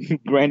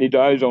Granny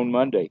dies on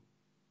Monday.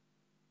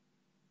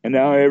 And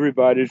now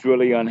everybody's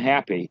really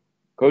unhappy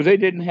because they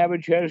didn't have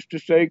a chance to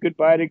say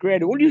goodbye to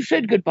Granny. Well, you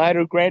said goodbye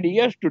to Granny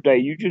yesterday.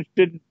 You just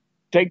didn't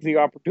take the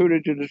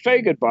opportunity to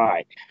say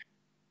goodbye.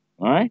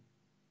 All right?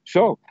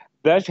 So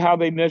that's how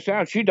they miss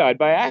out. She died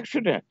by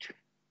accident.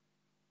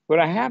 But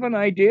I have an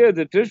idea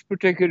that this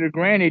particular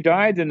Granny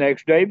died the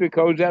next day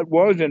because that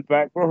was, in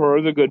fact, for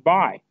her, the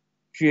goodbye.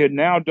 She had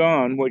now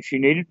done what she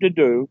needed to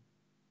do,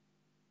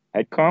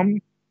 had come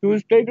to a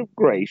state of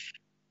grace.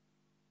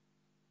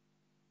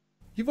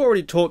 You've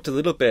already talked a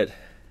little bit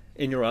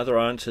in your other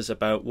answers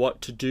about what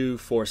to do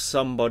for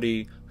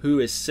somebody who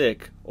is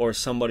sick or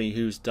somebody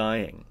who's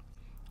dying.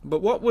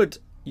 But what would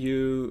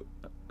you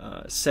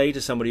say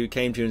to somebody who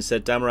came to you and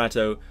said,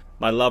 Dhammarato,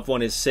 my loved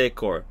one is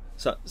sick, or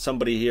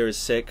somebody here is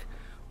sick,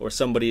 or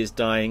somebody is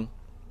dying?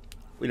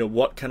 You know,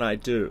 what can I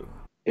do?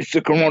 It's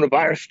the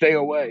coronavirus. Stay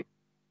away.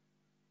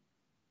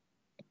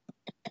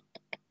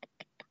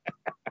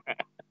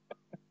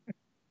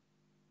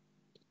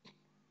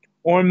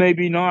 Or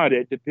maybe not.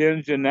 It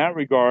depends in that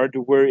regard to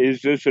where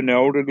is this an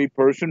elderly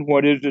person?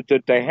 What is it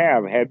that they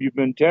have? Have you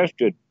been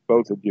tested,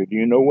 both of you? Do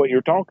you know what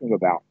you're talking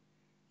about?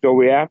 So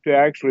we have to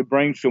actually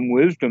bring some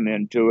wisdom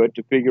into it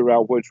to figure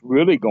out what's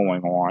really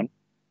going on.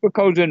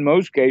 Because in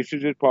most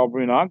cases, it's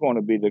probably not going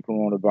to be the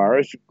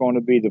coronavirus. It's going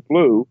to be the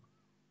flu.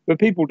 But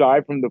people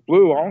die from the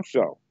flu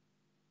also.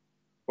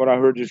 What I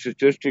heard the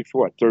statistics,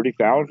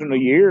 30,000 a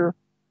year?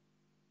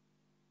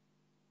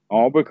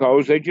 All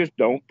because they just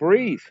don't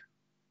breathe.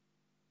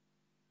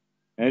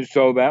 And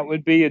so that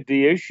would be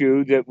the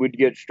issue that would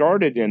get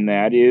started in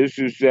that is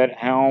that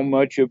how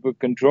much of a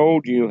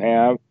control do you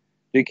have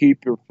to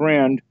keep your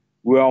friend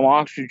well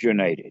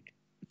oxygenated?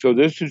 So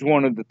this is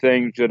one of the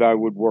things that I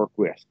would work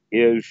with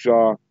is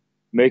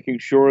making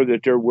sure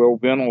that they're well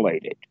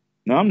ventilated.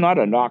 Now, I'm not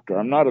a doctor.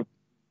 I'm not a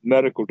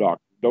medical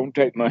doctor. Don't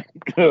take my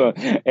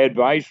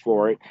advice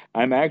for it.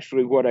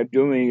 What I'm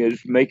doing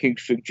is making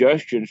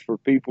suggestions for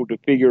people to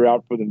figure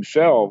out for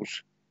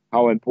themselves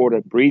how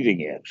important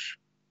breathing is.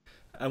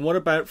 And what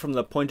about from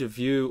the point of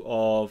view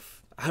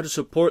of how to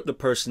support the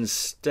person's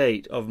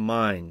state of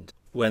mind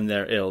when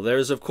they're ill? There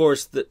is, of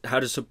course, how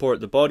to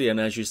support the body. And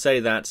as you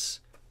say,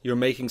 you're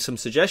making some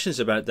suggestions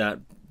about that,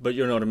 but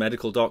you're not a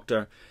medical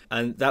doctor.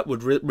 And that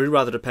would really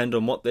rather depend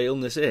on what the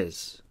illness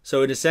is.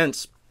 So in a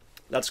sense,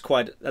 that's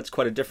quite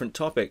a different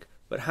topic.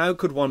 But how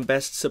could one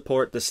best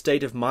support the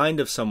state of mind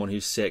of someone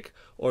who's sick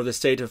or the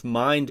state of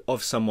mind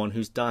of someone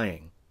who's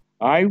dying?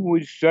 I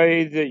would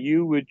say that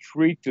you would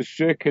treat the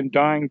sick and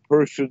dying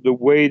person the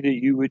way that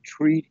you would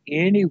treat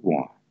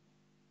anyone,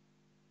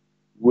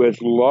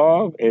 with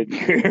love and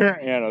care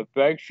and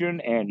affection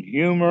and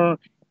humor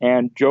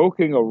and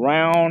joking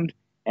around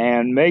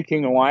and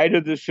making light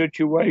of the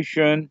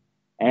situation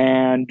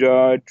and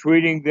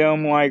treating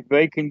them like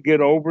they can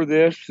get over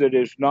this, that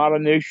it's not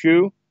an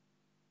issue,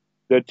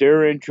 that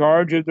they're in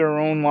charge of their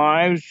own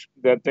lives,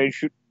 that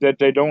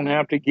they don't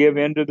have to give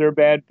in to their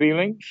bad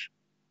feelings.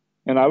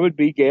 And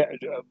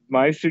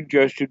my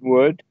suggestion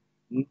would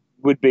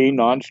be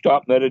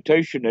nonstop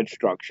meditation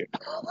instruction.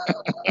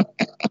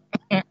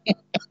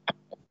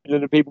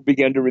 Then the people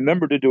begin to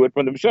remember to do it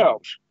for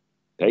themselves.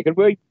 Take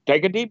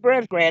a deep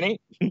breath,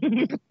 Granny.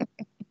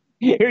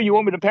 Here, you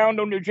want me to pound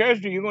on your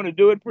chest, or you're going to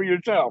do it for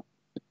yourself?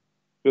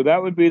 So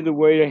that would be the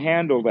way to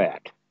handle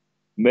that,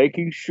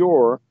 making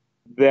sure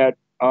that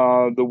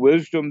the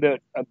wisdom that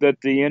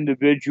the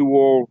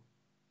individual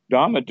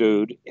Dhamma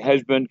dude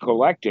has been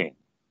collecting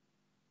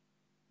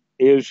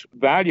is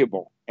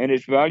valuable, and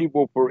it's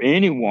valuable for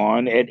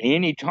anyone at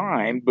any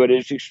time, but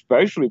it's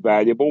especially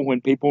valuable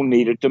when people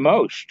need it the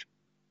most.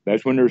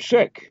 That's when they're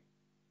sick.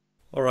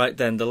 All right,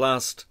 then, the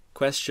last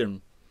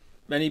question.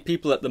 Many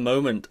people at the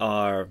moment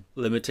are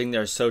limiting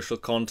their social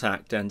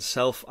contact and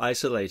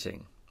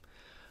self-isolating,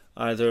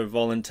 either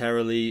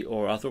voluntarily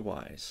or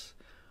otherwise.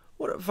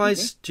 What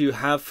advice do you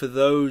have for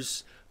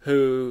those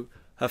who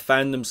have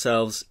found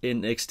themselves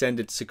in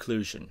extended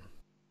seclusion?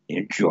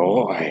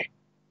 Enjoy.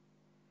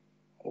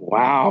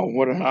 Wow,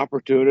 what an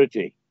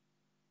opportunity.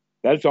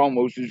 That's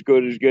almost as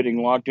good as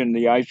getting locked in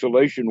the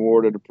isolation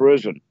ward at a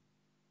prison.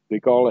 They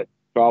call it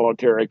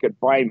solitary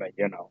confinement,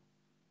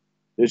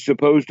 It's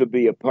supposed to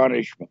be a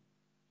punishment.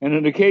 And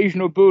an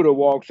occasional Buddha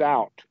walks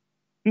out.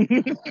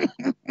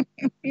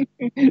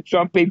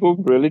 Some people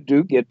really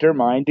do get their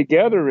mind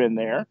together in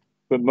there,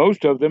 but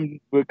most of them,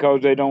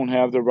 because they don't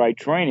have the right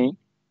training,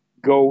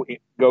 go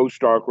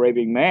stark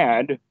raving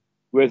mad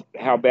with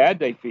how bad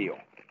they feel.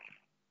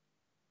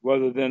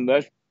 Rather than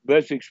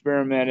let's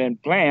experiment and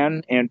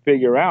plan and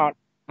figure out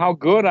how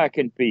good I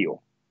can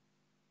feel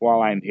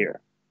while I'm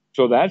here.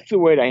 So that's the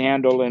way to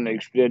handle an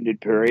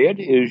extended period,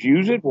 is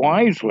use it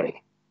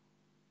wisely.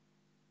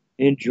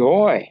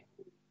 Enjoy.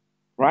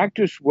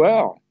 Practice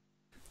well.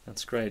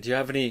 That's great. Do you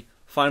have any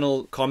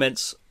final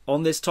comments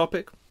on this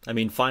topic? I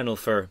mean, final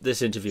for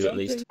this interview at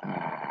least.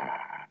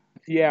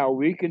 yeah,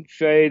 we can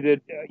say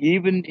that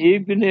even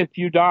if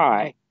you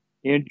die,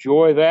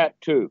 enjoy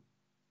that too.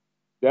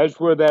 That's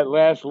where that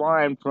last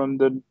line from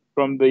the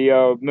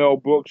Mel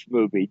Brooks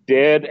movie,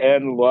 "Dead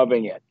and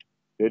Loving It."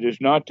 It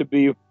is not to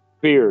be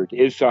feared.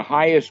 It's the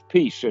highest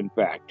peace, in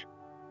fact.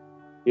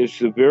 It's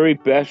the very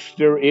best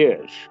there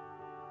is.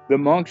 The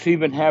monks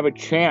even have a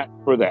chant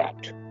for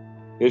that.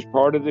 It's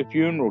part of the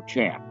funeral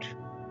chant.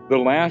 The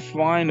last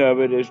line of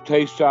it is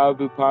Te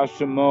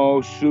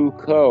Savupasamo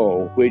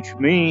Sukho, which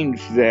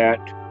means that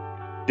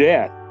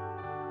death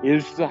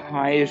is the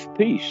highest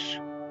peace.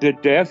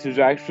 That death is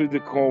actually the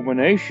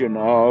culmination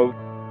of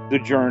the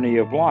journey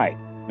of life.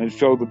 And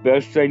so the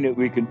best thing that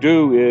we can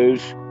do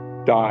is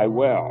die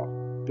well,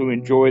 to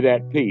enjoy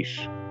that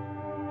peace,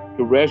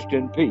 to rest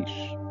in peace,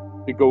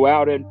 to go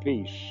out in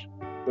peace.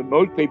 But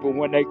most people,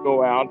 when they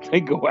go out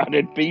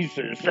in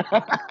pieces.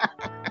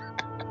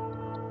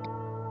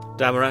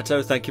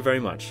 Dhammarato, thank you very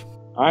much.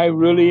 I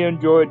really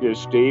enjoyed this,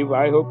 Steve.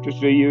 I hope to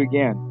see you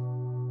again.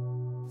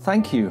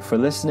 Thank you for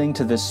listening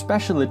to this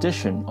special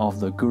edition of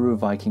the Guru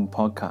Viking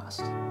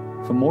Podcast.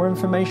 For more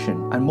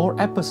information and more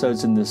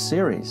episodes in this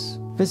series,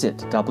 visit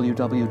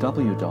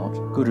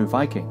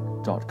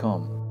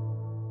www.guruviking.com.